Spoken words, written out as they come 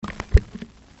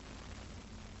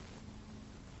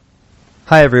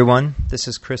Hi, everyone. This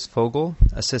is Chris Fogel,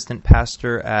 Assistant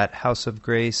Pastor at House of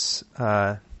Grace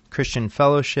Christian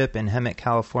Fellowship in Hemet,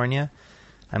 California.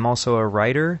 I'm also a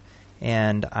writer,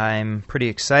 and I'm pretty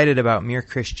excited about Mere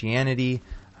Christianity.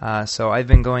 So I've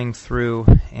been going through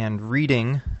and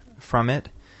reading from it.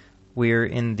 We're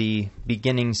in the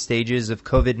beginning stages of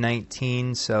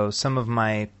COVID-19, so some of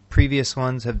my previous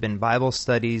ones have been Bible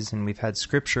studies, and we've had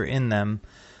scripture in them.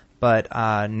 But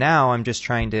now I'm just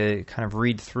trying to kind of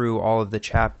read through all of the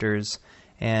chapters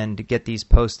and get these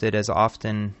posted as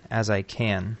often as I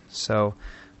can. So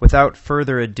without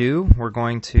further ado, we're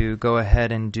going to go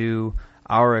ahead and do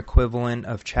our equivalent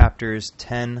of chapters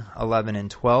 10, 11,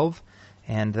 and 12.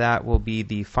 And that will be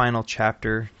the final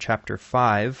chapter, chapter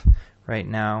 5, right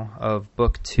now, of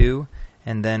Book 2.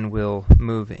 And then we'll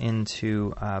move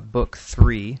into Book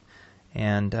 3.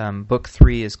 And Book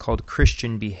 3 is called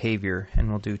Christian Behavior, and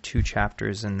we'll do 2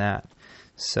 chapters in that.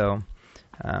 So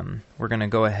we're going to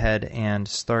go ahead and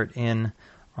start in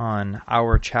on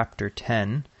our chapter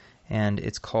 10, and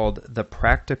it's called The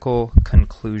Practical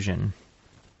Conclusion.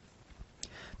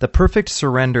 The perfect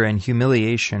surrender and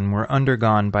humiliation were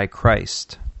undergone by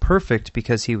Christ, perfect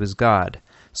because he was God,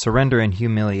 surrender and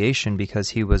humiliation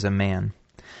because he was a man.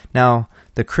 Now,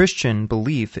 the Christian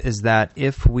belief is that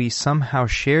if we somehow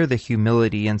share the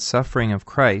humility and suffering of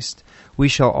Christ, we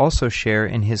shall also share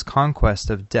in his conquest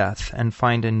of death and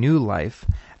find a new life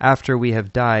after we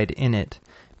have died in it,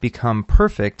 become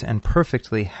perfect and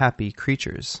perfectly happy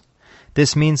creatures.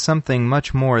 This means something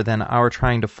much more than our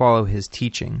trying to follow his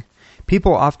teaching.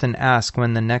 People often ask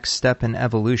when the next step in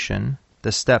evolution,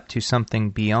 the step to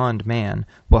something beyond man,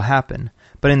 will happen,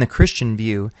 but in the Christian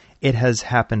view, it has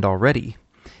happened already.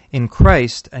 In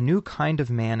Christ, a new kind of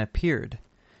man appeared,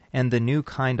 and the new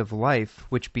kind of life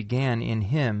which began in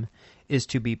him is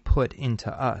to be put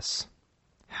into us.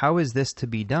 How is this to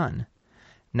be done?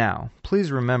 Now,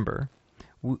 please remember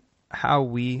how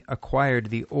we acquired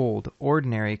the old,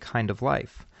 ordinary kind of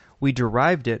life. We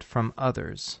derived it from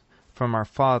others, from our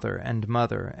father and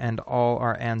mother and all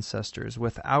our ancestors,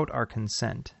 without our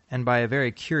consent, and by a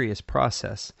very curious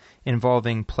process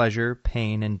involving pleasure,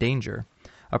 pain, and danger.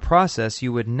 A process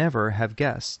you would never have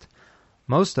guessed.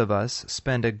 Most of us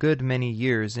spend a good many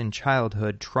years in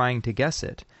childhood trying to guess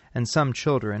it, and some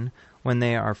children, when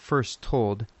they are first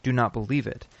told, do not believe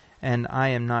it, and I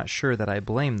am not sure that I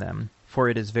blame them, for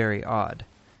it is very odd.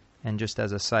 And just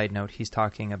as a side note, he's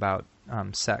talking about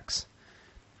sex.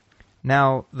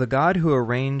 Now, the God who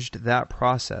arranged that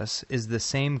process is the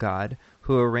same God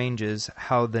who arranges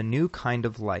how the new kind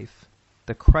of life,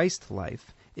 the Christ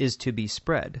life, is to be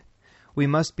spread. We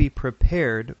must be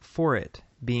prepared for it,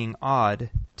 being odd,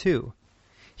 too.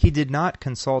 He did not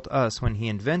consult us when he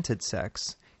invented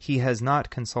sex. He has not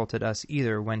consulted us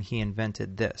either when he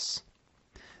invented this.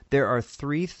 There are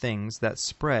 3 things that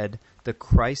spread the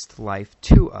Christ life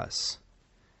to us: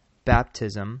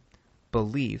 baptism,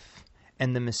 belief,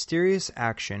 and the mysterious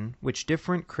action which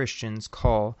different Christians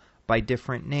call by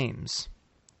different names: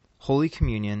 Holy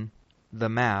Communion, the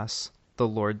Mass, the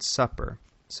Lord's Supper.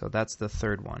 So that's the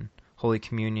third one. Holy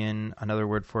Communion, another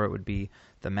word for it would be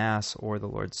the Mass or the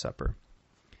Lord's Supper.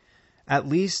 At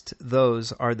least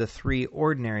those are the 3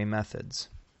 ordinary methods.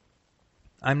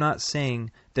 I'm not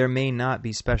saying there may not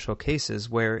be special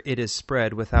cases where it is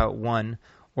spread without one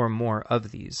or more of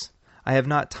these. I have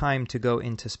not time to go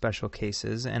into special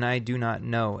cases, and I do not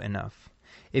know enough.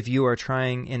 If you are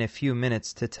trying in a few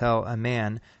minutes to tell a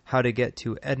man how to get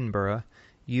to Edinburgh,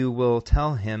 you will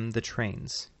tell him the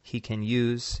trains he can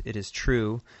use, it is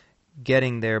true,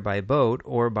 getting there by boat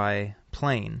or by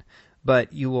plane,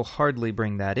 but you will hardly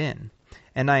bring that in.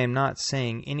 And I am not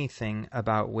saying anything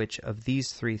about which of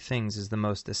these 3 things is the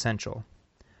most essential.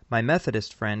 My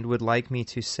Methodist friend would like me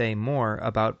to say more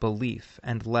about belief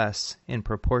and less, in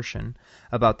proportion,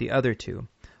 about the other 2,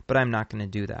 but I'm not going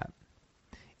to do that.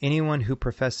 Anyone who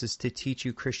professes to teach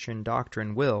you Christian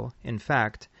doctrine will, in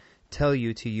fact, tell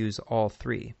you to use all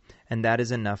 3, and that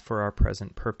is enough for our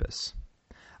present purpose.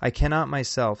 I cannot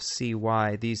myself see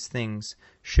why these things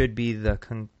should be the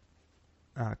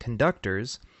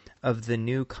conductors of the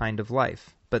new kind of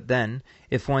life. But then,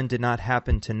 if one did not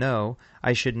happen to know,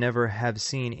 I should never have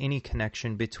seen any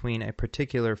connection between a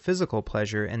particular physical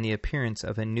pleasure and the appearance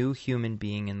of a new human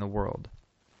being in the world.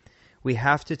 We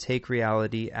have to take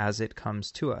reality as it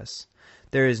comes to us.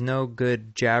 There is no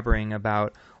good jabbering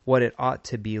about what it ought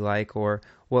to be like or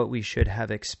what we should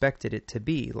have expected it to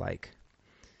be like.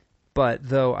 But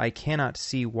though I cannot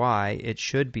see why it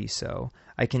should be so,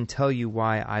 I can tell you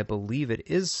why I believe it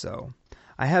is so.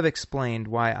 I have explained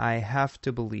why I have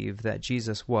to believe that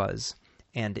Jesus was,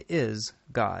 and is,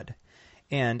 God,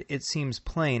 And it seems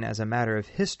plain as a matter of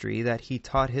history that he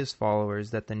taught his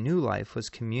followers that the new life was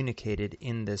communicated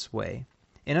in this way.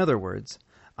 In other words,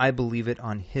 I believe it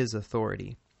on his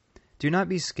authority. Do not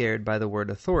be scared by the word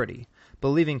authority.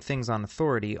 Believing things on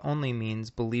authority only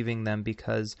means believing them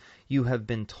because you have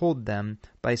been told them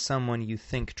by someone you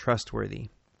think trustworthy.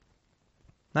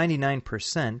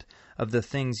 99% of the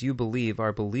things you believe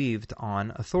are believed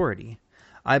on authority.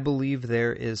 I believe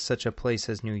there is such a place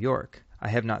as New York. I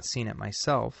have not seen it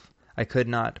myself. I could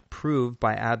not prove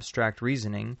by abstract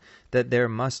reasoning that there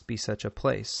must be such a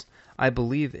place. I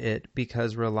believe it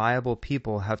because reliable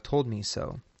people have told me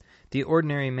so. The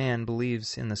ordinary man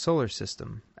believes in the solar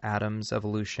system, atoms,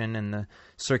 evolution, and the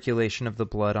circulation of the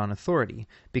blood on authority,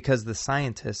 because the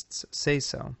scientists say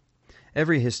so.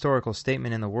 Every historical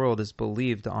statement in the world is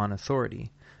believed on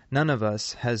authority. None of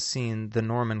us has seen the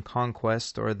Norman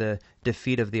conquest or the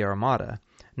defeat of the Armada.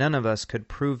 None of us could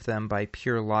prove them by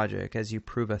pure logic as you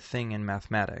prove a thing in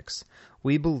mathematics.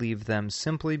 We believe them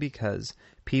simply because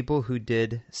people who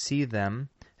did see them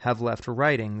have left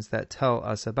writings that tell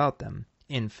us about them.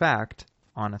 In fact,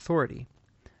 on authority.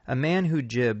 A man who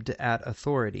jibbed at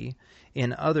authority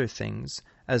in other things,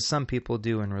 as some people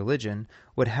do in religion,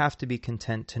 would have to be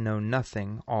content to know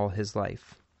nothing all his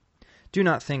life. Do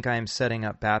not think I am setting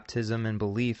up baptism and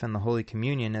belief and the Holy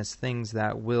Communion as things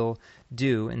that will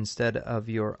do instead of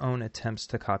your own attempts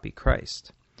to copy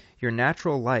Christ. Your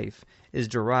natural life is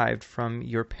derived from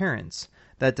your parents.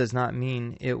 That does not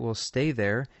mean it will stay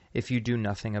there if you do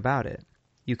nothing about it.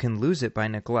 You can lose it by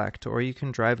neglect, or you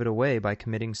can drive it away by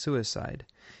committing suicide.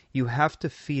 You have to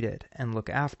feed it and look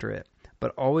after it,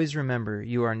 but always remember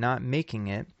you are not making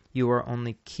it, you are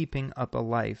only keeping up a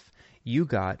life you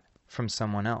got from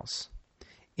someone else.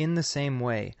 In the same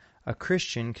way, a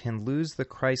Christian can lose the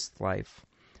Christ life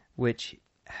which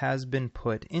has been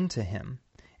put into him,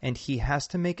 and he has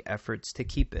to make efforts to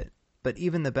keep it. But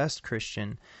even the best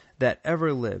Christian that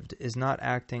ever lived is not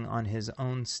acting on his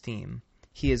own steam.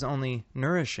 He is only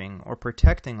nourishing or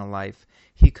protecting a life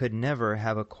he could never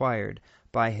have acquired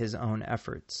by his own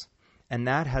efforts, and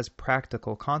that has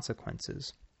practical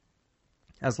consequences.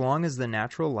 As long as the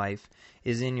natural life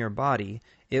is in your body,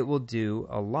 it will do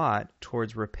a lot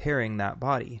towards repairing that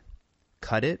body.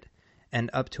 Cut it, and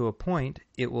up to a point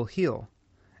it will heal,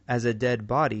 as a dead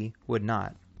body would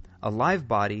not. A live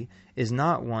body is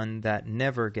not one that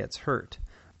never gets hurt,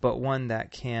 but one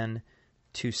that can,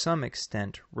 to some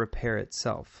extent, repair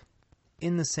itself.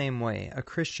 In the same way, a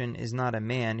Christian is not a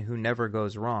man who never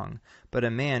goes wrong, but a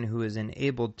man who is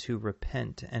enabled to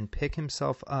repent and pick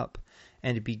himself up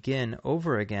and begin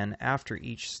over again after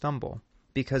each stumble,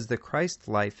 because the Christ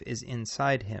life is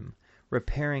inside him,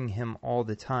 repairing him all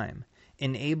the time,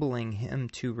 enabling him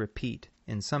to repeat,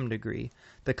 in some degree,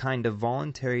 the kind of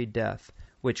voluntary death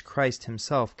which Christ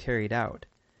himself carried out.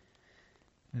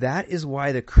 That is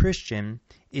why the Christian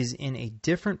is in a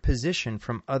different position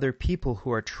from other people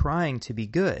who are trying to be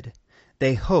good.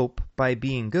 They hope, by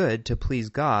being good, to please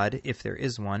God, if there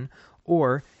is one,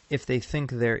 or, if they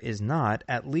think there is not,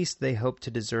 at least they hope to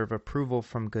deserve approval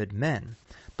from good men.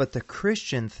 But the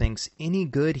Christian thinks any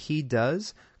good he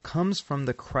does comes from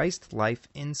the Christ life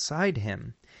inside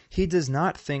him. He does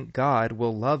not think God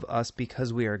will love us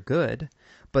because we are good,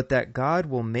 but that God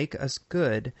will make us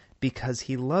good because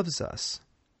he loves us.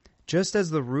 Just as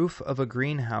the roof of a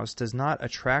greenhouse does not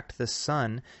attract the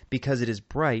sun because it is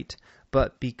bright,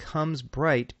 but becomes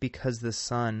bright because the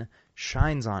sun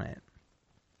shines on it.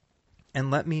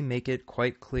 And let me make it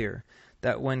quite clear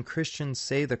that when Christians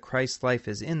say the Christ life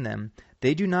is in them,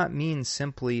 they do not mean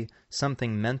simply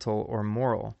something mental or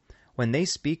moral. When they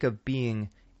speak of being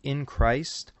in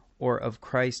Christ or of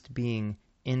Christ being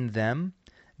in them,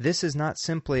 this is not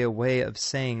simply a way of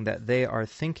saying that they are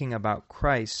thinking about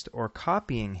Christ or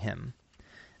copying him.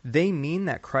 They mean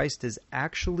that Christ is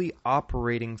actually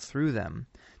operating through them,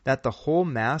 that the whole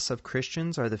mass of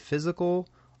Christians are the physical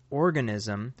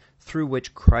organism through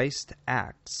which Christ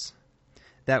acts,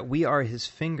 that we are his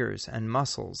fingers and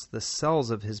muscles, the cells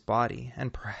of his body,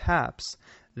 and perhaps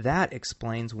that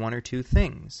explains one or two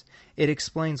things. It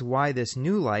explains why this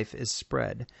new life is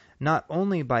spread, not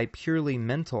only by purely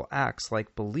mental acts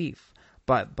like belief,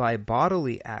 but by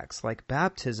bodily acts like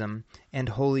baptism and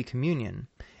Holy Communion.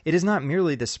 It is not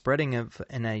merely the spreading of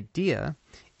an idea,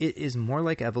 it is more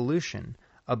like evolution,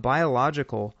 a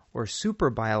biological or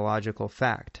super-biological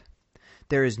fact.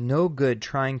 There is no good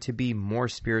trying to be more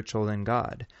spiritual than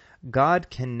God. God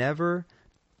never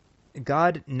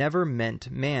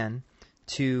meant man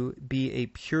to be a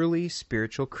purely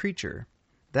spiritual creature.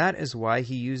 That is why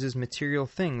he uses material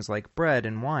things like bread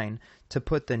and wine to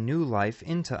put the new life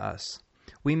into us.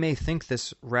 We may think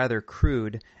this rather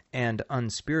crude and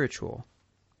unspiritual.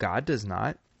 God does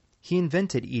not. He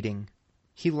invented eating.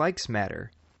 He likes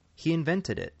matter. He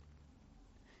invented it.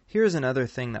 Here's another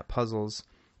thing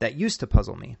that used to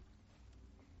puzzle me.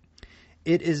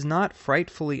 It is not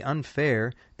frightfully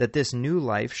unfair that this new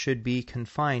life should be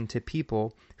confined to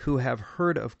people who have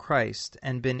heard of Christ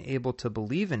and been able to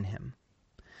believe in him.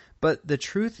 But the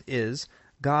truth is,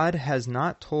 God has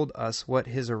not told us what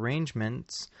his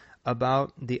arrangements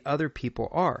about the other people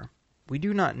are. We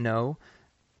do know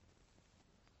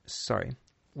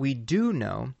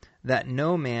that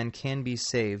no man can be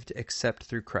saved except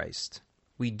through Christ.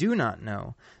 We do not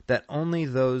know that only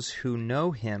those who know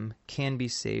him can be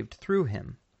saved through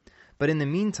him. But in the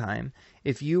meantime,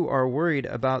 if you are worried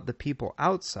about the people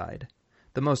outside,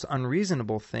 the most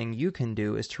unreasonable thing you can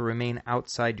do is to remain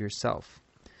outside yourself.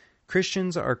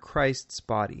 Christians are Christ's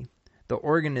body, the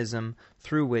organism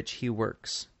through which he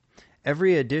works.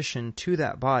 Every addition to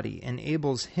that body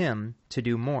enables him to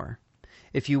do more.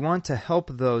 If you want to help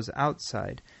those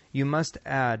outside, you must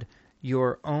add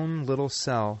your own little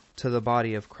cell to the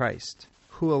body of Christ,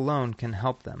 who alone can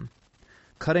help them.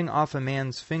 Cutting off a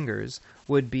man's fingers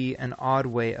would be an odd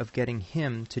way of getting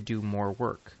him to do more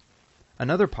work.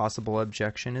 Another possible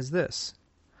objection is this.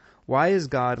 Why is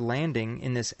God landing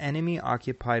in this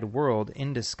enemy-occupied world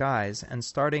in disguise and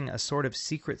starting a sort of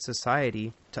secret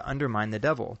society to undermine the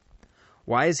devil?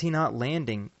 Why is he not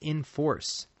landing in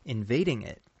force, invading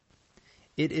it?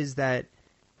 Is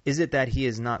it that he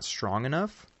is not strong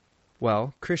enough?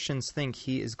 Well, Christians think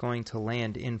he is going to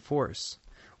land in force.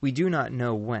 We do not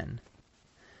know when.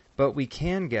 But we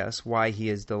can guess why he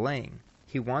is delaying.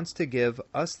 He wants to give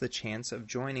us the chance of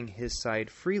joining his side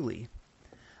freely.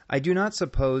 I do not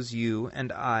suppose you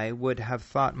and I would have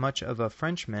thought much of a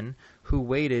Frenchman who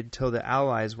waited till the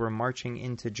Allies were marching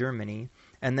into Germany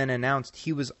and then announced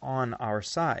he was on our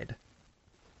side.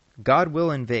 God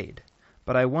will invade.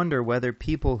 But I wonder whether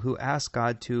people who ask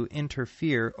God to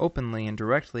interfere openly and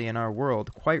directly in our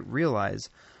world quite realize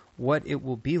what it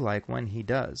will be like when he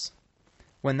does.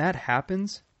 When that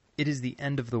happens, it is the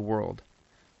end of the world.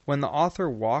 When the author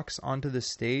walks onto the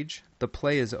stage, the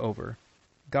play is over.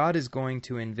 God is going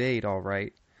to invade, all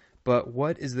right, but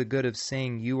what is the good of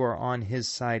saying you are on his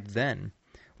side then,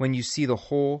 when you see the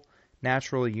whole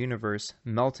natural universe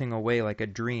melting away like a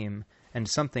dream, and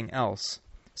something else,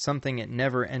 something it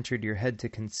never entered your head to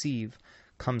conceive,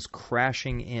 comes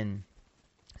crashing in.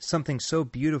 Something so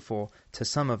beautiful to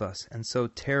some of us and so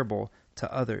terrible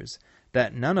to others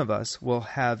that none of us will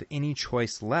have any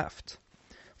choice left.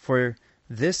 For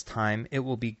this time it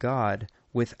will be God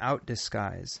without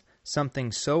disguise,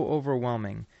 something so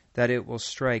overwhelming that it will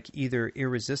strike either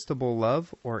irresistible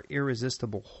love or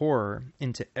irresistible horror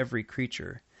into every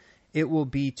creature. It will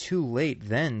be too late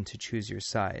then to choose your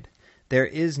side. There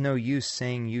is no use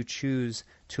saying you choose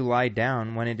to lie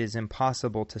down when it is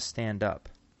impossible to stand up.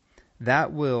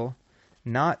 That will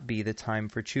not be the time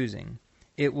for choosing.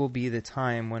 It will be the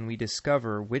time when we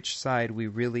discover which side we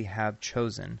really have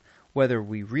chosen, whether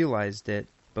we realized it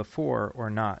before or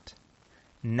not.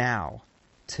 Now,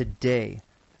 today,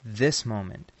 this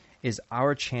moment, is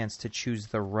our chance to choose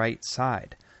the right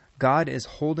side. God is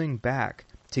holding back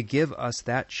to give us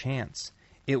that chance.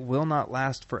 It will not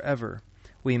last forever.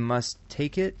 We must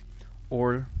take it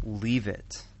or leave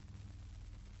it.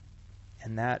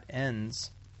 And that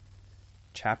ends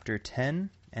chapter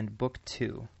 10 and book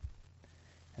 2.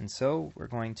 And so we're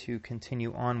going to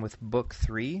continue on with book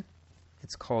 3.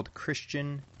 It's called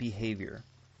Christian Behavior.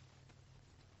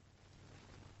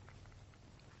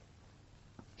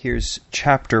 Here's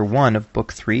chapter 1 of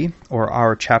book 3, or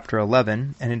our chapter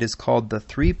 11, and it is called The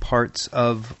 3 Parts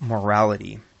of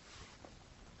Morality.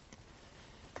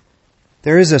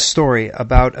 There is a story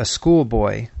about a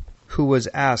schoolboy who was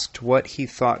asked what he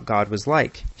thought God was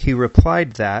like. He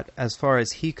replied that, as far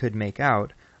as he could make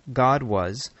out, God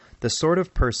was the sort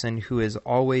of person who is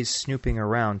always snooping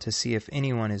around to see if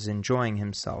anyone is enjoying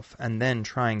himself, and then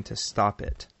trying to stop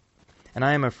it. And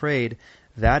I am afraid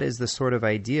that is the sort of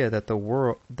idea that the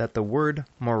word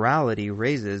morality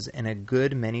raises in a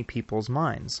good many people's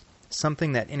minds.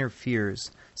 Something that interferes,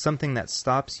 something that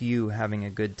stops you having a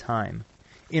good time.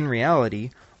 In reality,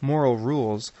 moral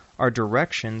rules are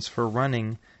directions for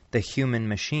running the human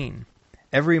machine.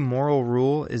 Every moral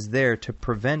rule is there to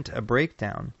prevent a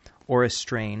breakdown, or a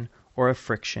strain, or a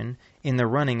friction in the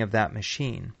running of that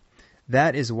machine.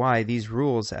 That is why these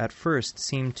rules at first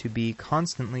seem to be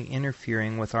constantly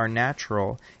interfering with our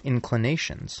natural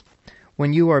inclinations.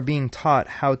 When you are being taught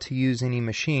how to use any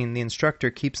machine, the instructor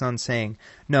keeps on saying,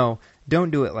 "No,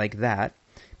 don't do it like that,"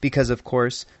 because of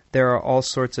course there are all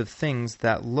sorts of things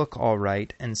that look all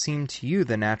right and seem to you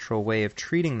the natural way of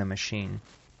treating the machine.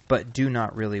 but do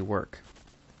not really work.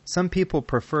 Some people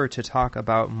prefer to talk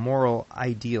about moral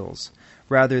ideals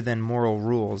rather than moral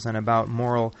rules, and about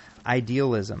moral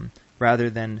idealism rather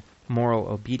than moral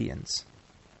obedience.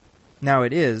 Now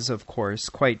it is, of course,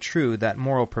 quite true that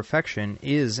moral perfection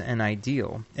is an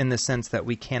ideal, in the sense that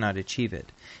we cannot achieve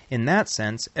it. In that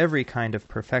sense, every kind of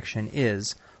perfection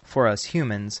is, for us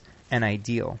humans, an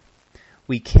ideal.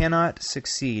 We cannot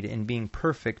succeed in being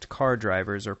perfect car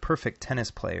drivers or perfect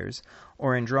tennis players,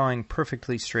 or in drawing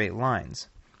perfectly straight lines.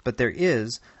 But there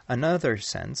is another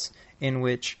sense in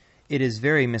which it is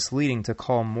very misleading to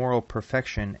call moral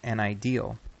perfection an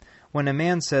ideal. When a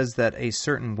man says that a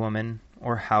certain woman,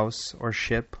 or house, or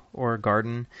ship, or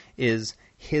garden is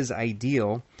his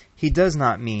ideal, he does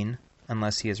not mean,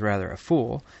 unless he is rather a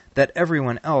fool, that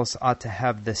everyone else ought to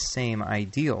have the same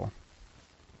ideal.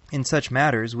 In such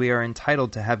matters, we are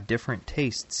entitled to have different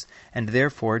tastes, and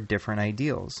therefore different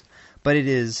ideals. But it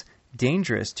is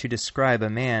dangerous to describe a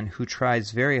man who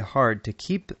tries very hard to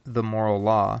keep the moral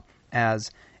law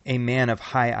as a man of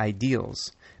high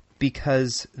ideals,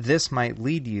 because this might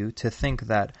lead you to think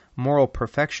that moral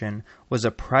perfection was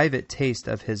a private taste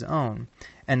of his own,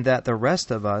 and that the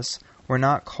rest of us were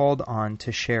not called on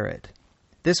to share it.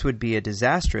 This would be a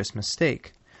disastrous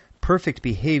mistake. Perfect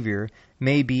behavior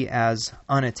may be as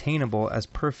unattainable as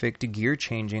perfect gear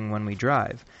changing when we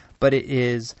drive, but it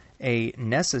is a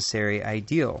necessary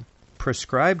ideal,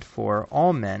 prescribed for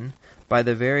all men by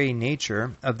the very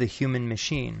nature of the human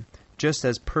machine, just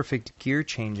as perfect gear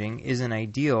changing is an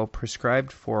ideal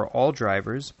prescribed for all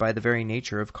drivers by the very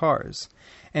nature of cars.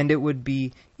 And it would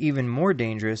be even more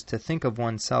dangerous to think of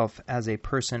oneself as a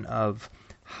person of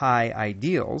high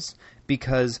ideals,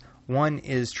 because one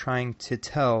is trying to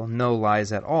tell no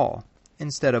lies at all,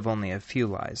 instead of only a few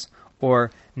lies,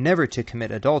 or never to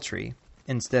commit adultery,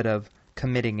 instead of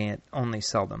committing it only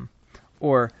seldom,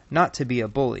 or not to be a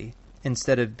bully,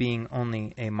 instead of being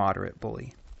only a moderate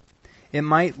bully. It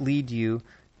might lead you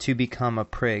to become a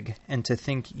prig, and to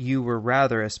think you were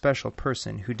rather a special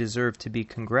person who deserved to be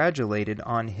congratulated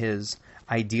on his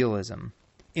idealism.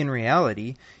 In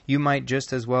reality, you might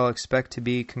just as well expect to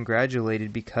be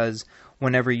congratulated because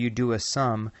whenever you do a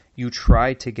sum, you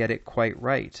try to get it quite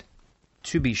right.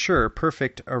 To be sure,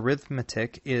 perfect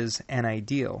arithmetic is an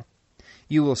ideal.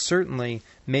 You will certainly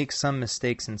make some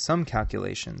mistakes in some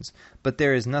calculations, but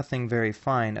there is nothing very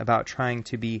fine about trying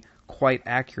to be quite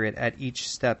accurate at each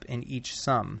step in each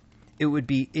sum. It would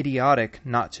be idiotic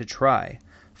not to try,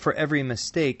 for every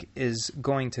mistake is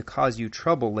going to cause you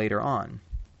trouble later on.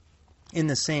 In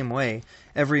the same way,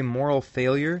 every moral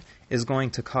failure is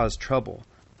going to cause trouble,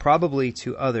 probably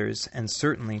to others and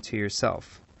certainly to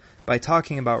yourself. By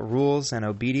talking about rules and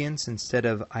obedience instead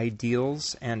of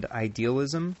ideals and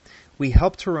idealism, we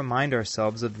help to remind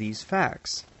ourselves of these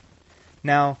facts.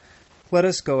 Now, let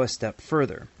us go a step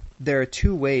further. There are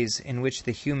two ways in which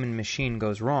the human machine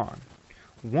goes wrong.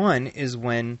 One is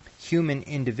when human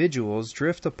individuals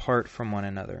drift apart from one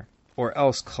another, or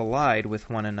else collide with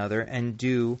one another and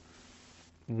do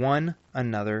one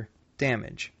another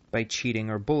damage by cheating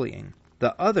or bullying.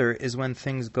 The other is when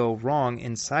things go wrong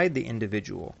inside the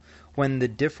individual, when the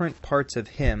different parts of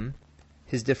him,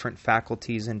 his different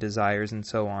faculties and desires and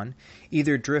so on,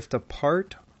 either drift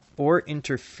apart or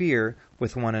interfere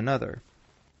with one another.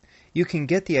 You can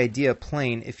get the idea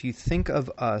plain if you think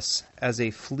of us as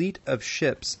a fleet of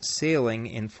ships sailing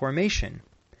in formation.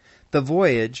 The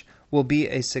voyage will be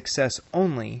a success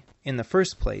only, in the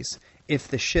first place, if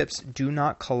the ships do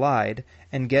not collide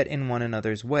and get in one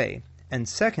another's way, and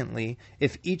secondly,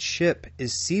 if each ship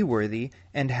is seaworthy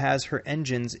and has her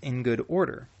engines in good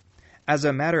order. As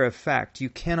a matter of fact, you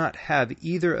cannot have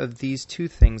either of these two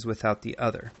things without the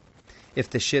other. If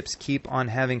the ships keep on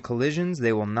having collisions,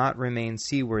 they will not remain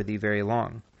seaworthy very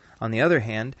long. On the other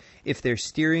hand, if their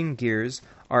steering gears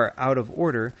are out of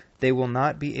order, they will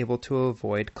not be able to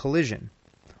avoid collision.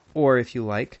 Or, if you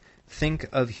like, think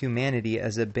of humanity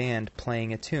as a band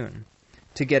playing a tune.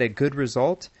 To get a good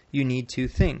result, you need two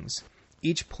things.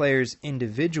 Each player's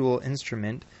individual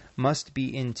instrument must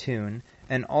be in tune,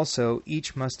 and also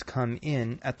each must come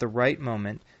in at the right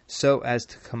moment so as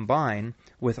to combine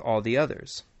with all the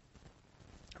others.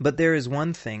 But there is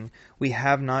one thing we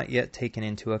have not yet taken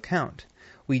into account.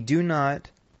 We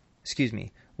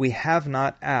have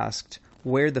not asked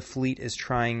where the fleet is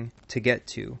trying to get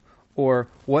to, or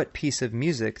what piece of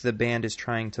music the band is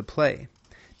trying to play.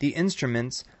 The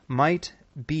instruments might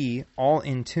be all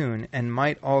in tune and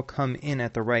might all come in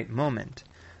at the right moment,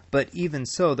 but even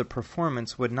so the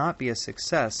performance would not be a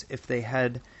success if they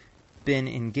had been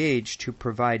engaged to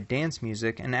provide dance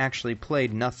music and actually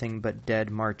played nothing but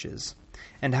dead marches.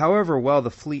 And however well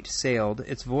the fleet sailed,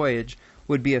 its voyage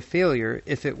would be a failure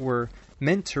if it were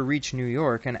meant to reach New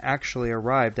York and actually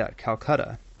arrived at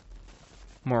Calcutta.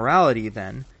 Morality,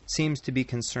 then, seems to be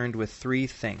concerned with three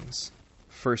things.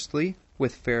 Firstly,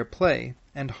 with fair play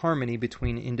and harmony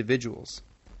between individuals.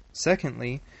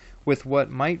 Secondly, with what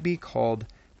might be called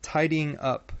tidying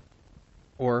up,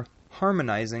 or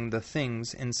harmonizing the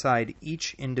things inside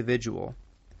each individual.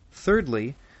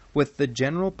 Thirdly, with the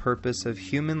general purpose of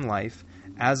human life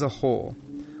as a whole,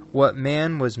 what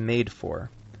man was made for,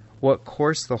 what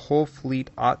course the whole fleet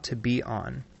ought to be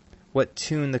on, what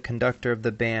tune the conductor of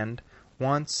the band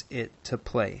wants it to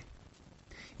play.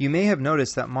 You may have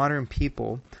noticed that modern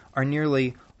people are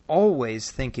nearly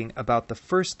always thinking about the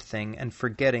first thing and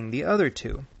forgetting the other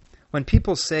two. When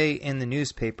people say in the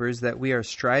newspapers that we are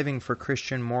striving for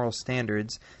Christian moral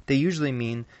standards, they usually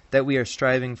mean that we are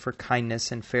striving for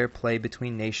kindness and fair play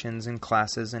between nations and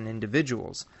classes and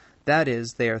individuals. That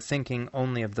is, they are thinking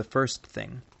only of the first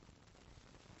thing.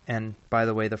 And, by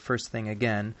the way, the first thing,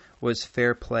 again, was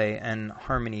fair play and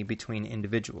harmony between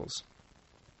individuals.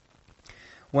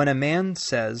 When a man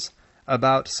says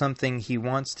about something he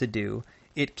wants to do,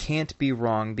 it can't be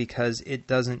wrong because it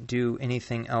doesn't do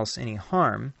anything else any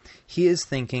harm, he is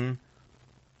thinking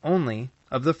only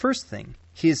of the first thing.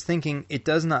 He is thinking it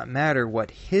does not matter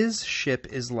what his ship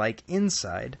is like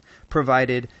inside,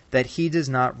 provided that he does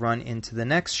not run into the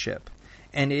next ship.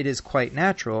 And it is quite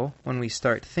natural, when we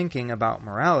start thinking about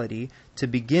morality, to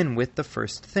begin with the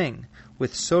first thing,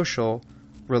 with social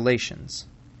relations.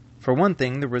 For one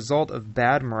thing, the result of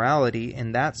bad morality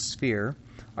in that sphere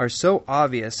are so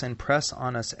obvious and press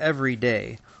on us every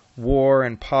day: war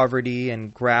and poverty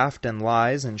and graft and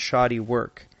lies and shoddy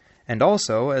work. And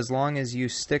also, as long as you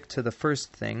stick to the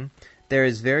first thing, there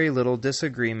is very little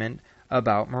disagreement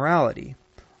about morality.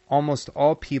 Almost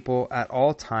all people at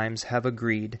all times have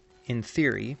agreed, in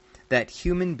theory, that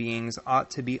human beings ought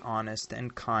to be honest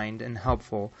and kind and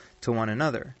helpful to one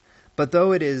another. But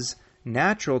though it is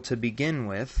natural to begin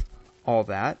with all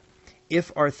that,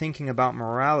 if our thinking about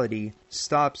morality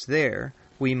stops there,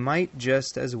 we might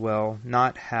just as well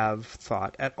not have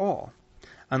thought at all,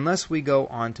 unless we go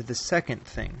on to the second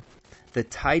thing, the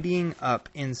tidying up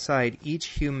inside each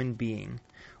human being.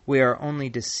 We are only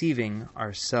deceiving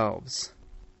ourselves.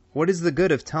 What is the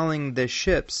good of telling the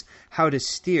ships how to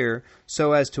steer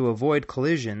so as to avoid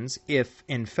collisions if,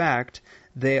 in fact,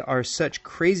 they are such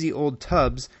crazy old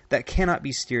tubs that cannot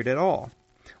be steered at all?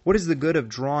 What is the good of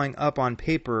drawing up on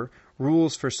paper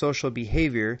rules for social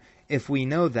behavior if we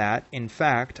know that, in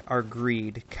fact, our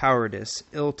greed, cowardice,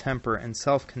 ill temper, and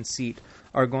self-conceit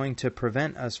are going to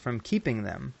prevent us from keeping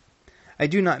them? I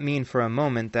do not mean for a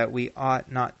moment that we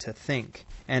ought not to think,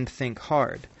 and think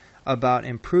hard, about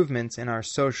improvements in our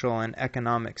social and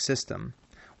economic system.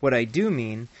 What I do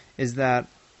mean is that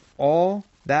all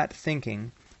that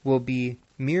thinking will be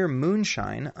mere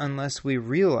moonshine unless we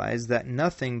realize that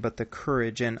nothing but the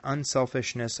courage and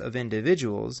unselfishness of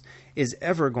individuals is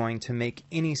ever going to make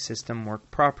any system work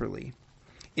properly.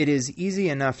 It is easy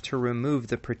enough to remove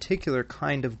the particular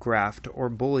kind of graft or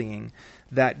bullying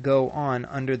that go on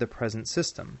under the present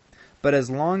system, but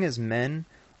as long as men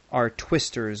are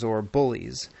twisters or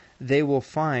bullies, they will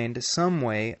find some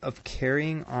way of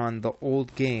carrying on the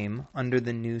old game under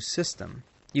the new system.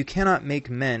 You cannot make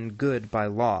men good by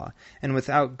law, and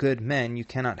without good men you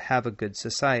cannot have a good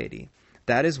society.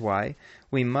 That is why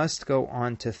we must go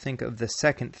on to think of the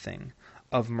second thing,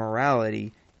 of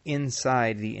morality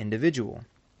inside the individual.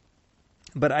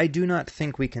 But I do not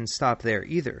think we can stop there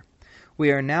either.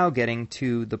 We are now getting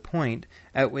to the point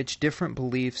at which different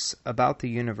beliefs about the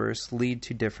universe lead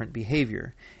to different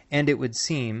behavior, and it would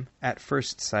seem, at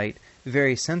first sight,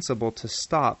 very sensible to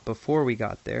stop before we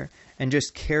got there and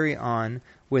just carry on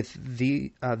with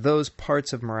those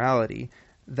parts of morality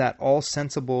that all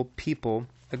sensible people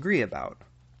agree about.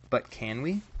 But can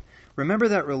we? Remember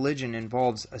that religion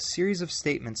involves a series of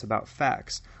statements about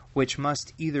facts which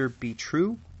must either be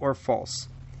true or false.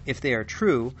 If they are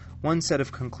true, one set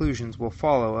of conclusions will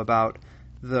follow about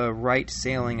the right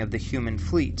sailing of the human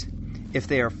fleet. If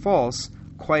they are false,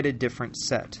 quite a different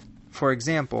set. For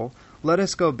example, let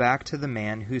us go back to the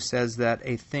man who says that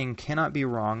a thing cannot be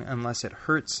wrong unless it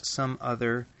hurts some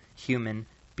other human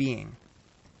being.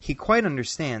 He quite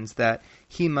understands that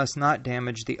he must not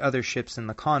damage the other ships in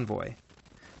the convoy,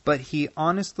 but he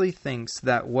honestly thinks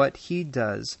that what he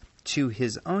does to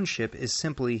his own ship is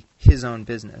simply his own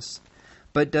business.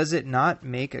 But does it not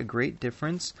make a great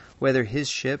difference whether his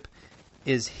ship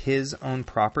is his own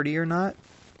property or not?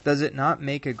 Does it not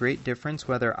make a great difference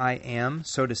whether I am,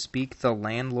 so to speak, the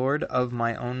landlord of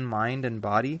my own mind and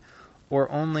body,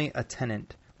 or only a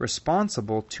tenant,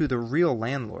 responsible to the real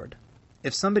landlord?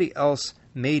 If somebody else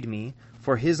made me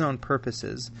for his own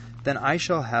purposes, then I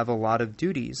shall have a lot of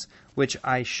duties which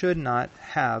I should not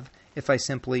have if I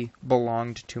simply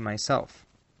belonged to myself.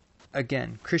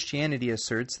 Again, Christianity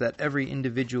asserts that every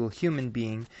individual human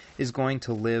being is going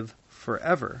to live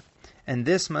forever, and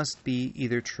this must be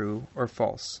either true or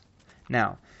false.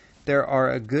 Now, there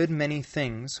are a good many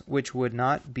things which would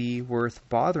not be worth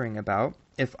bothering about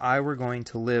if I were going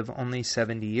to live only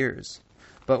 70 years,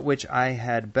 but which I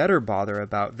had better bother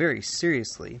about very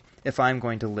seriously if I am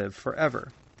going to live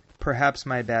forever. Perhaps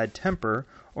my bad temper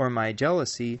or my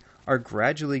jealousy are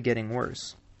gradually getting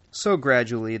worse, so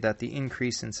gradually that the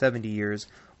increase in 70 years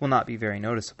will not be very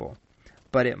noticeable.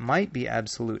 But it might be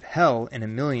absolute hell in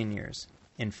 1,000,000 years.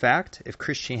 In fact, if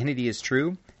Christianity is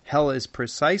true, hell is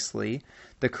precisely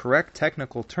the correct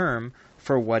technical term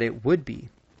for what it would be.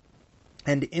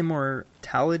 And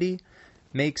immortality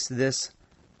makes this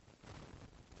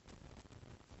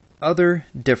other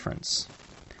difference,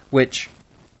 which,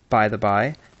 by the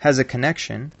by, has a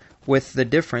connection with the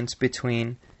difference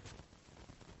between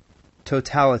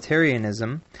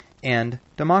totalitarianism and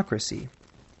democracy.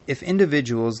 If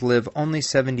individuals live only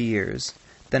 70 years,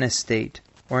 then a state,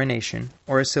 or a nation,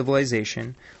 or a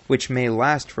civilization, which may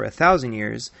last for 1,000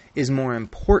 years, is more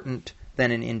important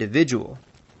than an individual.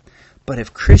 But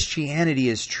if Christianity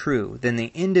is true, then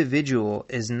the individual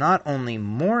is not only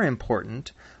more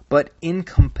important, but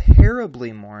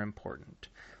incomparably more important,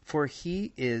 for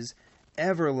he is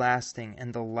everlasting,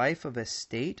 and the life of a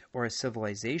state or a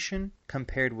civilization,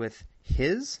 compared with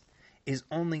his, is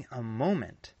only a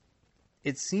moment.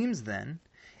 It seems, then,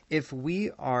 if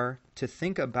we are to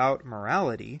think about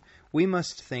morality, we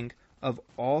must think of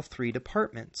all three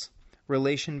departments: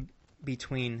 relation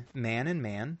between man and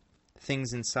man,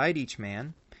 things inside each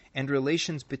man, and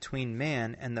relations between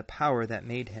man and the power that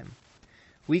made him.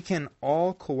 We can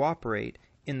all cooperate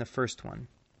in the first one.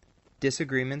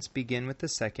 Disagreements begin with the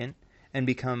second and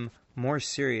become more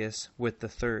serious with the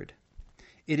third.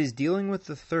 It is dealing with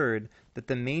the third that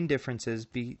the main differences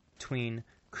between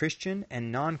Christian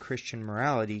and non-Christian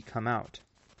morality come out.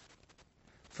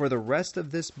 For the rest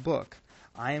of this book,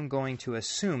 I am going to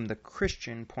assume the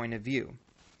Christian point of view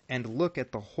and look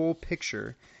at the whole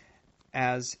picture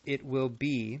as it will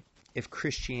be if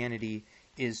Christianity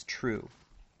is true.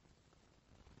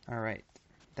 All right,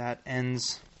 that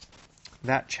ends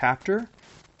that chapter.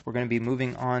 We're going to be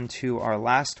moving on to our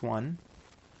last one.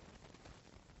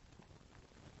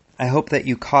 I hope that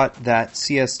you caught that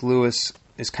C.S. Lewis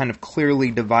is kind of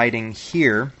clearly dividing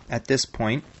here at this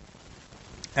point,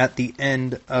 at the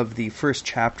end of the first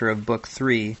chapter of Book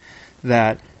 3,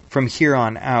 that from here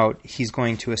on out he's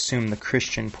going to assume the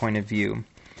Christian point of view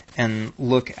and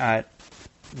look at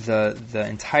the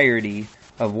entirety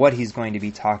of what he's going to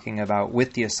be talking about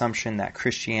with the assumption that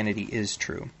Christianity is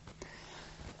true.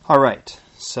 All right,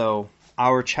 so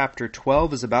our chapter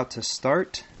 12 is about to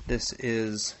start. This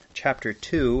is chapter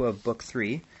 2 of Book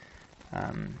 3,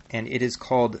 and it is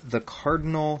called The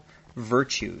Cardinal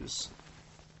Virtues.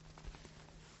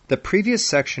 The previous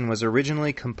section was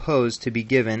originally composed to be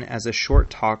given as a short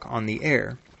talk on the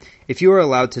air. If you are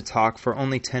allowed to talk for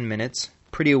only 10 minutes,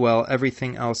 pretty well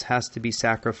everything else has to be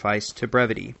sacrificed to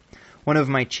brevity. One of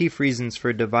my chief reasons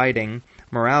for dividing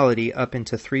morality up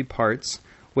into 3 parts,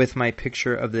 with my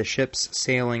picture of the ships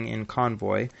sailing in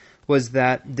convoy, was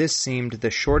that this seemed the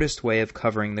shortest way of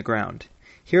covering the ground.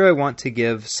 Here I want to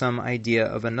give some idea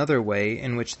of another way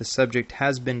in which the subject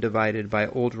has been divided by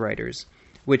old writers,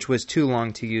 which was too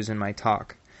long to use in my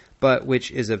talk, but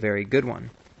which is a very good one.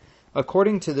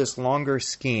 According to this longer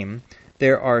scheme,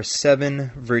 there are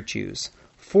 7 virtues.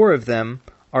 4 of them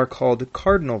are called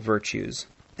cardinal virtues,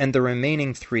 and the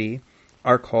remaining 3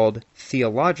 are called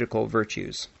theological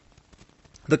virtues.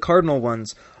 The cardinal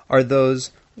ones are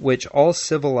those which all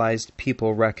civilized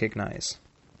people recognize.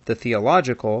 The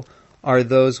theological are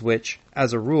those which,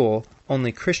 as a rule,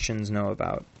 only Christians know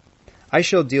about. I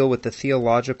shall deal with the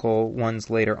theological ones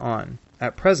later on.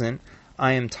 At present,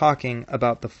 I am talking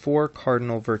about the 4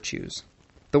 cardinal virtues.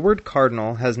 The word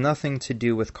cardinal has nothing to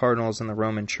do with cardinals in the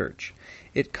Roman Church.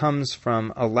 It comes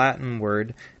from a Latin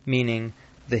word meaning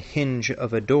the hinge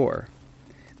of a door.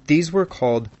 These were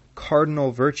called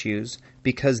cardinal virtues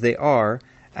because they are,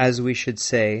 as we should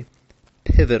say,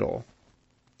 pivotal.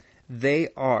 They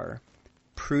are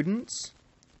prudence,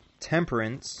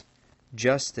 temperance,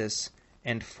 justice,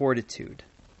 and fortitude.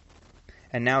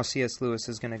 And now C.S. Lewis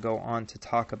is going to go on to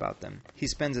talk about them. He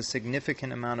spends a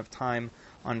significant amount of time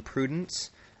on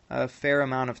prudence, a fair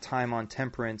amount of time on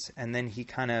temperance, and then he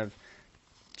kind of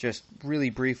just really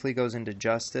briefly goes into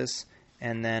justice,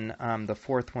 and then the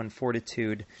 4th one,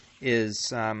 fortitude,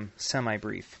 is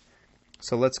semi-brief.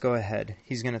 So let's go ahead.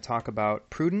 He's going to talk about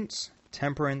prudence,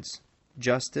 temperance,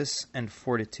 justice, and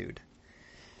fortitude.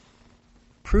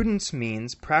 Prudence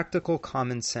means practical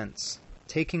common sense,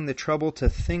 taking the trouble to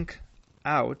think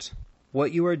out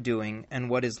what you are doing and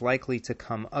what is likely to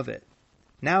come of it.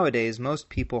 Nowadays, most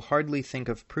people hardly think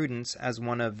of prudence as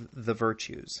one of the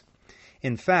virtues.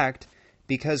 In fact,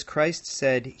 because Christ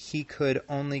said he could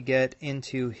only get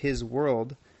into his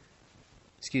world,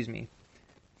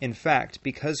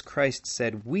 because Christ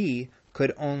said we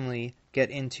could only get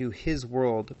into his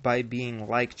world by being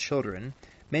like children,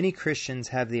 many Christians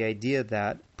have the idea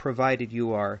that, provided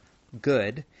you are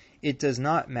good, it does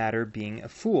not matter being a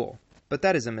fool. But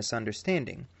that is a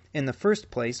misunderstanding. In the first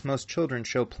place, most children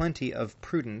show plenty of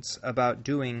prudence about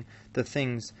doing the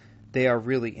things they are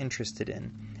really interested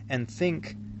in, and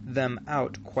think them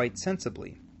out quite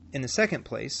sensibly. In the second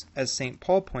place, as St.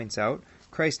 Paul points out,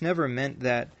 Christ never meant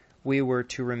that we were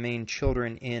to remain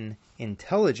children in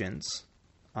intelligence.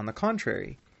 On the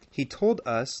contrary, he told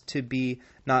us to be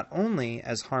not only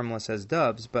as harmless as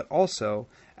doves, but also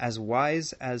as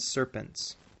wise as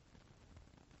serpents.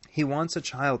 He wants a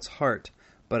child's heart,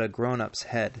 but a grown-up's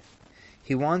head.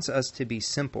 He wants us to be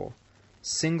simple,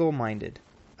 single-minded,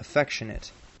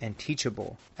 affectionate, and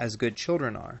teachable, as good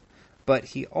children are. But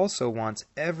he also wants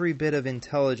every bit of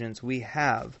intelligence we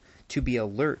have to be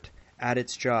alert at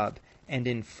its job and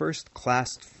in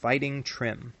first-class fighting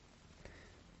trim.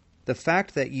 The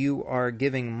fact that you are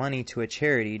giving money to a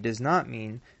charity does not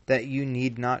mean that you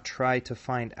need not try to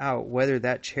find out whether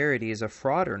that charity is a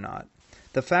fraud or not.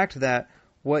 The fact that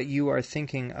what you are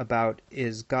thinking about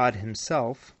is God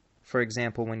himself, for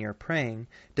example when you're praying,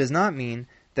 does not mean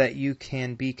that you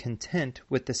can be content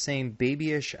with the same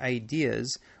babyish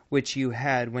ideas which you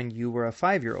had when you were a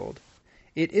 5-year-old.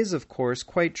 It is, of course,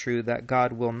 quite true that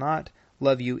God will not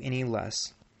love you any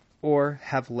less, or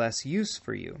have less use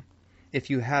for you, if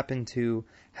you happen to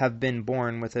have been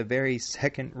born with a very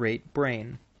second-rate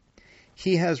brain.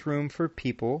 He has room for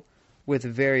people with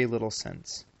very little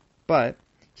sense, but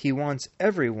he wants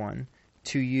everyone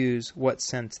to use what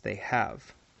sense they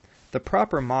have. The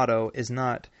proper motto is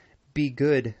not, "Be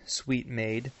good, sweet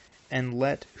maid, and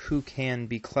let who can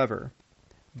be clever,"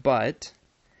 but,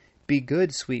 "Be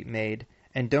good, sweet maid,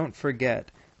 and don't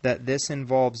forget that this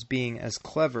involves being as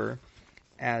clever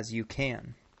as you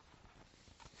can."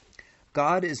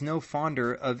 God is no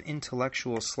fonder of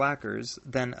intellectual slackers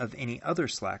than of any other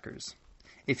slackers.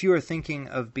 If you are thinking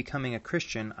of becoming a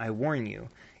Christian, I warn you,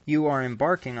 you are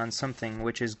embarking on something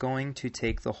which is going to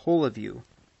take the whole of you,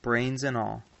 brains and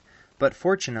all. But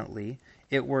fortunately,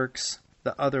 it works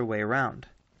the other way round.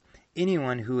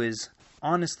 Anyone who is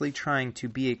honestly trying to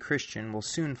be a Christian will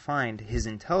soon find his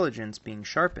intelligence being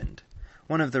sharpened.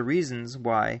 One of the reasons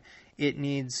why it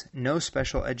needs no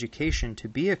special education to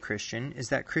be a Christian is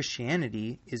that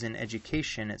Christianity is an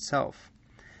education itself.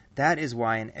 That is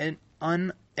why an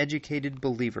uneducated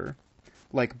believer,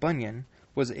 like Bunyan,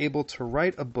 was able to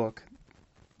write a book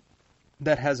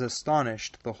that has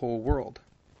astonished the whole world.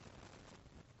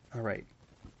 All right.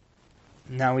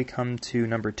 Now we come to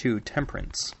number 2,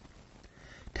 temperance.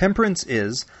 Temperance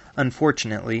is,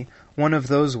 unfortunately, one of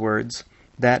those words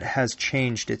that has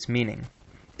changed its meaning.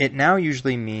 It now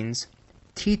usually means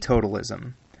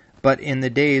teetotalism, but in the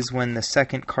days when the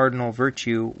second cardinal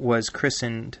virtue was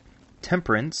christened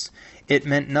temperance, it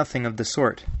meant nothing of the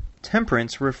sort.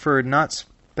 Temperance referred not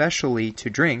specially to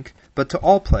drink, but to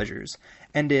all pleasures,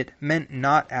 and it meant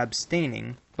not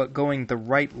abstaining, but going the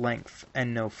right length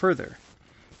and no further.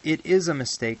 It is a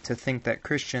mistake to think that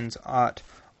Christians ought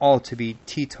all to be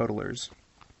teetotalers.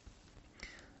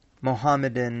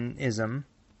 Mohammedanism,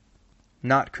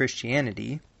 not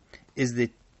Christianity, is the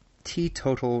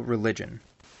teetotal religion.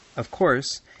 Of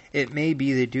course, it may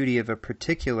be the duty of a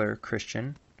particular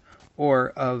Christian,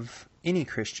 or of any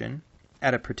Christian,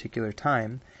 at a particular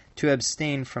time, to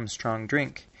abstain from strong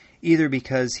drink, either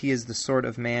because he is the sort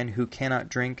of man who cannot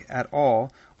drink at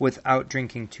all without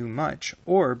drinking too much,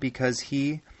 or because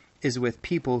he is with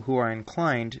people who are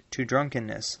inclined to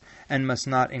drunkenness, and must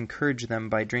not encourage them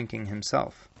by drinking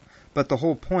himself. But the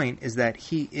whole point is that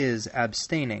he is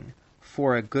abstaining,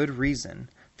 for a good reason,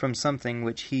 from something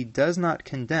which he does not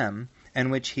condemn, and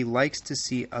which he likes to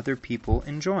see other people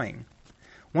enjoying.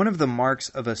 One of the marks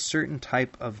of a certain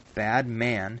type of bad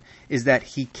man is that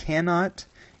he cannot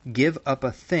give up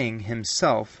a thing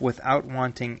himself without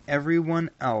wanting everyone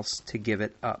else to give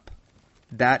it up.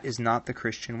 That is not the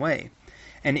Christian way.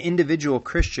 An individual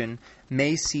Christian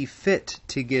may see fit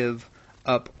to give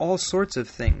up all sorts of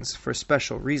things for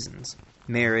special reasons,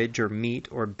 marriage or meat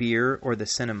or beer or the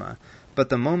cinema, but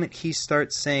the moment he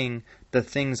starts saying the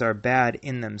things are bad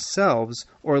in themselves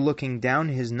or looking down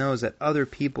his nose at other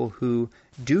people who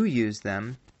do use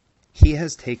them, he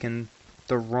has taken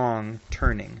the wrong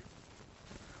turning.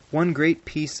 One great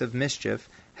piece of mischief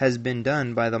has been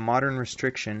done by the modern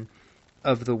restriction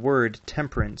of the word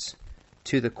temperance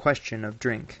to the question of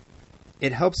drink.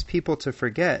 It helps people to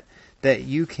forget that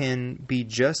you can be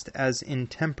just as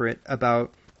intemperate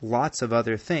about lots of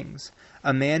other things.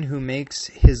 A man who makes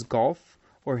his golf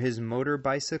or his motor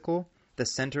bicycle the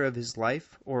center of his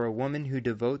life, or a woman who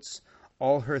devotes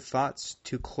all her thoughts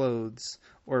to clothes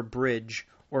or bridge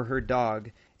or her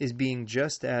dog, is being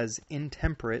just as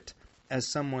intemperate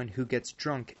as someone who gets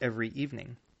drunk every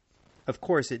evening. Of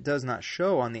course, it does not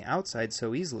show on the outside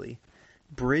so easily.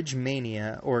 Bridge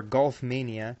mania or golf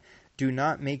mania do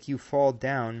not make you fall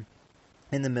down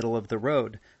in the middle of the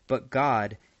road, but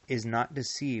God is not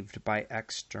deceived by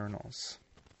externals.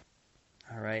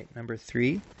 All right, number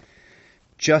 3.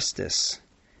 Justice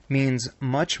means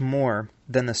much more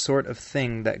than the sort of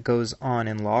thing that goes on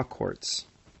in law courts.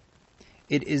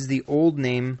 It is the old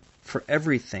name for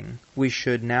everything we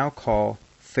should now call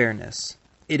fairness.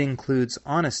 It includes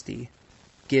honesty,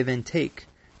 give and take,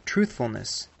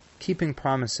 truthfulness, keeping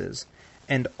promises,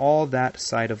 and all that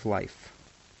side of life.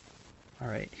 All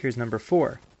right, here's number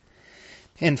 4.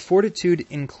 And fortitude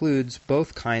includes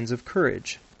both kinds of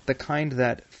courage, the kind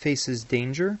that faces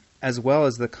danger, as well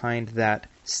as the kind that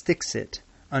sticks it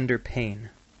under pain.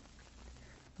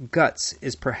 Guts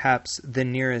is perhaps the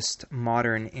nearest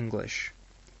modern English.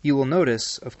 You will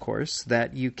notice, of course,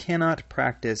 that you cannot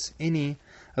practice any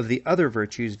of the other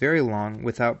virtues very long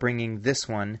without bringing this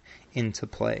one into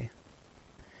play.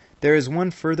 There is one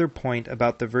further point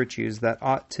about the virtues that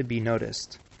ought to be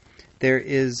noticed. There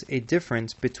is a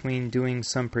difference between doing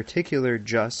some particular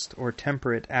just or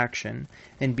temperate action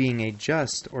and being a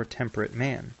just or temperate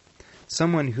man.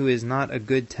 Someone who is not a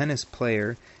good tennis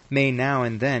player may now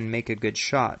and then make a good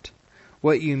shot.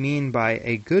 What you mean by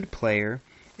a good player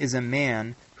is a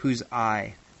man whose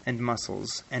eye and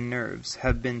muscles and nerves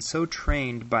have been so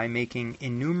trained by making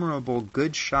innumerable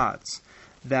good shots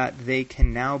that they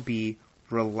can now be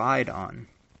relied on.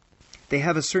 They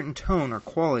have a certain tone or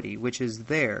quality which is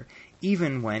there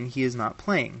even when he is not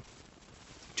playing,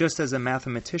 just as a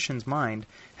mathematician's mind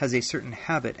has a certain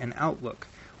habit and outlook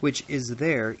which is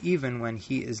there even when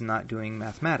he is not doing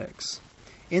mathematics.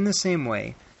 In the same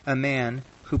way, a man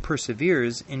who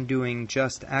perseveres in doing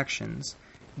just actions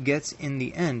gets in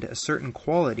the end a certain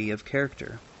quality of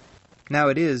character. Now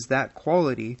it is that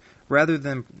quality, rather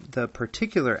than the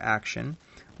particular action,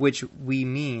 which we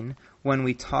mean when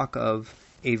we talk of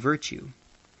a virtue.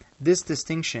 This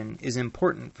distinction is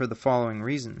important for the following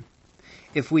reason.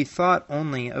 If we thought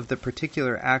only of the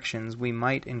particular actions, we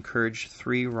might encourage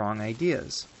 3 wrong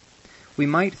ideas. We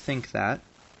might think that,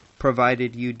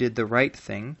 provided you did the right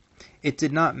thing, it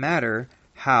did not matter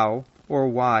how or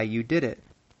why you did it,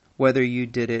 whether you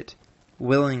did it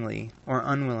willingly or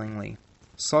unwillingly,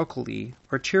 sulkily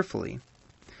or cheerfully,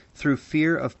 through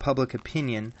fear of public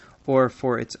opinion or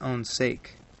for its own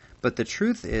sake. But the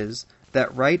truth is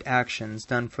that right actions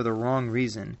done for the wrong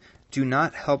reason do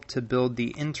not help to build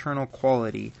the internal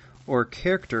quality or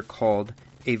character called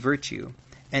a virtue,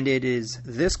 and it is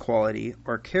this quality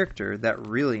or character that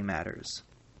really matters.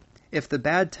 If the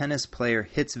bad tennis player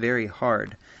hits very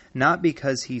hard, not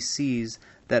because he sees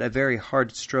that a very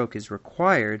hard stroke is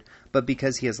required, but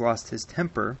because he has lost his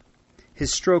temper,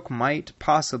 his stroke might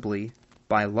possibly,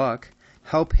 by luck,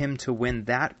 help him to win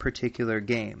that particular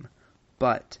game,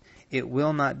 but it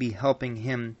will not be helping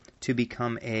him to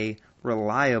become a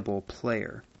reliable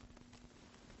player.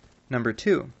 Number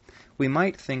 2, we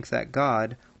might think that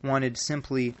God wanted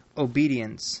simply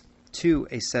obedience to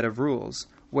a set of rules,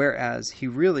 whereas he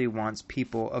really wants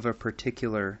people of a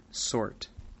particular sort.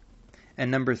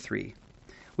 And number 3,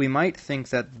 we might think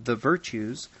that the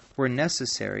virtues were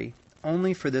necessary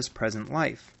only for this present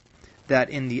life, that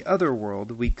in the other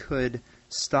world we could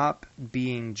stop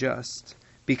being just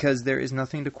because there is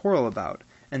nothing to quarrel about,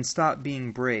 and stop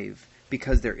being brave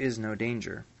because there is no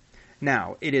danger.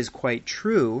 Now, it is quite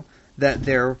true that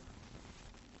there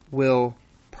will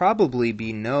probably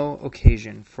be no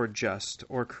occasion for just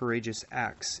or courageous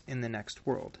acts in the next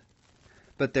world,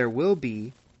 but there will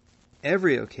be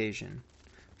every occasion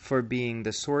for being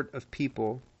the sort of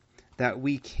people that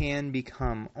we can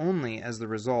become only as the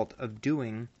result of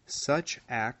doing such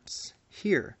acts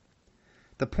here.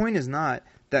 The point is not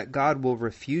that God will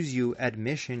refuse you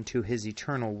admission to his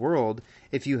eternal world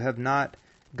if you have not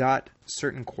got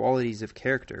certain qualities of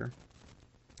character.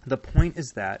 The point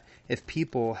is that if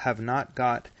people have not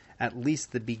got at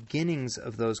least the beginnings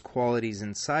of those qualities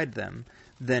inside them,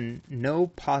 then no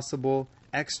possible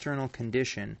external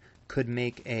condition could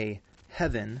make a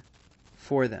heaven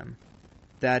for them.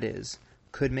 That is,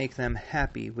 could make them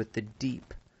happy with the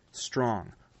deep,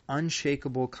 strong,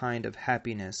 unshakable kind of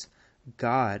happiness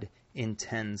God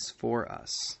intends for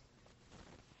us.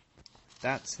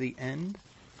 That's the end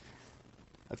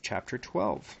of chapter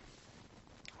 12.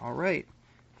 All right.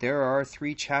 There are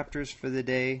 3 chapters for the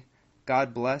day.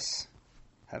 God bless.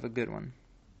 Have a good one.